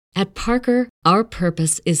At Parker, our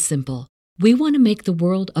purpose is simple. We want to make the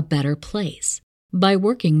world a better place by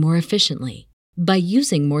working more efficiently, by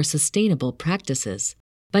using more sustainable practices,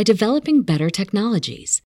 by developing better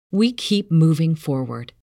technologies. We keep moving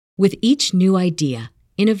forward. With each new idea,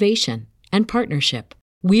 innovation, and partnership,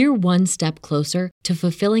 we're one step closer to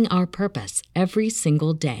fulfilling our purpose every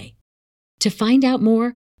single day. To find out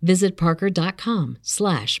more, visit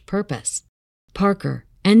parker.com/purpose. Parker,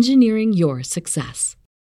 engineering your success.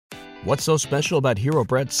 What's so special about Hero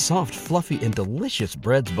Bread's soft, fluffy, and delicious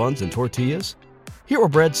breads, buns, and tortillas? Hero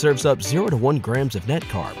Bread serves up 0 to 1 grams of net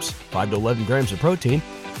carbs, 5 to 11 grams of protein,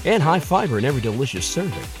 and high fiber in every delicious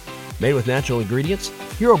serving. Made with natural ingredients,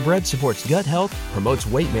 Hero Bread supports gut health, promotes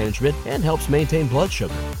weight management, and helps maintain blood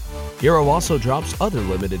sugar. Hero also drops other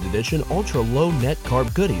limited edition ultra-low net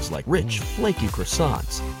carb goodies like rich, flaky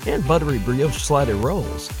croissants and buttery brioche slider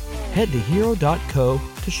rolls. Head to hero.co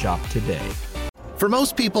to shop today. For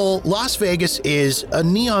most people, Las Vegas is a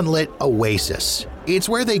neon-lit oasis. It's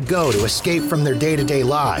where they go to escape from their day-to-day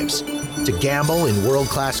lives, to gamble in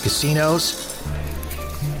world-class casinos,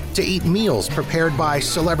 to eat meals prepared by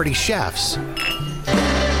celebrity chefs,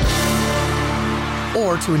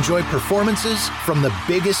 or to enjoy performances from the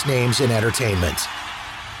biggest names in entertainment.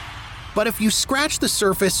 But if you scratch the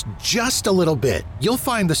surface just a little bit, you'll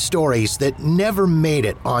find the stories that never made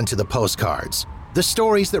it onto the postcards. The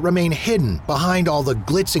stories that remain hidden behind all the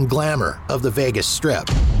glitz and glamour of the Vegas Strip.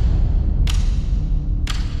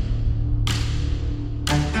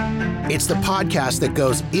 It's the podcast that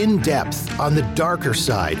goes in-depth on the darker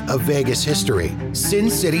side of Vegas history. Sin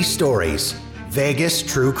City Stories, Vegas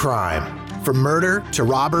True Crime. From murder to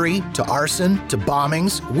robbery to arson to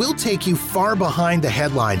bombings, we'll take you far behind the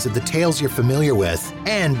headlines of the tales you're familiar with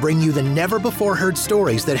and bring you the never-before-heard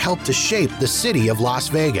stories that helped to shape the city of Las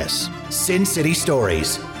Vegas. Sin City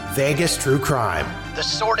Stories, Vegas True Crime. The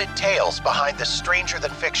sordid tales behind the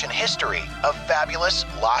stranger-than-fiction history of fabulous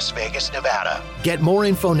Las Vegas, Nevada. Get more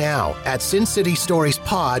info now at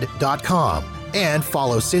sincitystoriespod.com and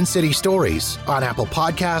follow Sin City Stories on Apple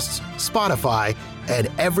Podcasts, Spotify, and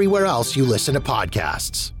everywhere else you listen to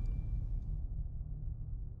podcasts.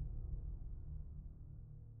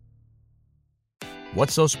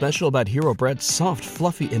 What's so special about Hero Bread's soft,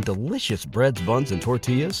 fluffy, and delicious breads, buns, and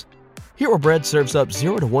tortillas? Hero Bread serves up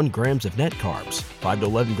 0 to 1 grams of net carbs, 5 to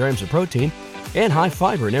 11 grams of protein, and high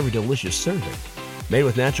fiber in every delicious serving. Made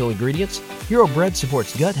with natural ingredients, Hero Bread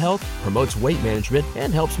supports gut health, promotes weight management,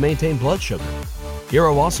 and helps maintain blood sugar.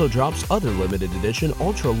 Hero also drops other limited edition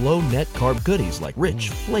ultra-low net carb goodies like rich,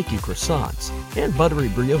 flaky croissants and buttery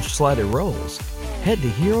brioche slider rolls. Head to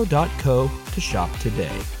hero.co to shop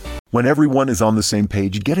today. When everyone is on the same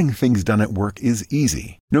page, getting things done at work is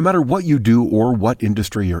easy. No matter what you do or what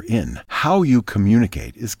industry you're in, how you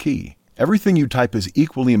communicate is key. Everything you type is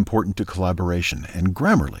equally important to collaboration, and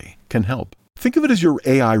Grammarly can help. Think of it as your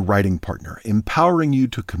AI writing partner, empowering you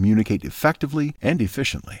to communicate effectively and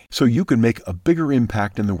efficiently so you can make a bigger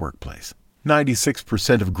impact in the workplace.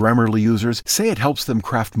 96% of Grammarly users say it helps them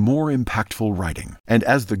craft more impactful writing. And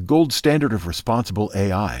as the gold standard of responsible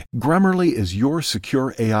AI, Grammarly is your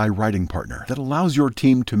secure AI writing partner that allows your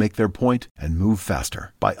team to make their point and move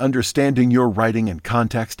faster. By understanding your writing and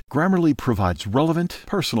context, Grammarly provides relevant,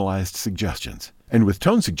 personalized suggestions. And with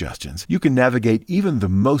tone suggestions, you can navigate even the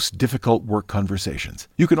most difficult work conversations.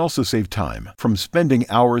 You can also save time, from spending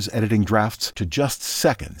hours editing drafts to just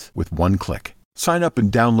seconds with one click. Sign up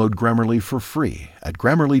and download Grammarly for free at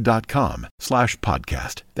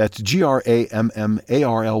Grammarly.com/podcast. That's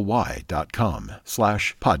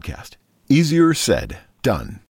GRAMMARLY.com/podcast. Easier said, done.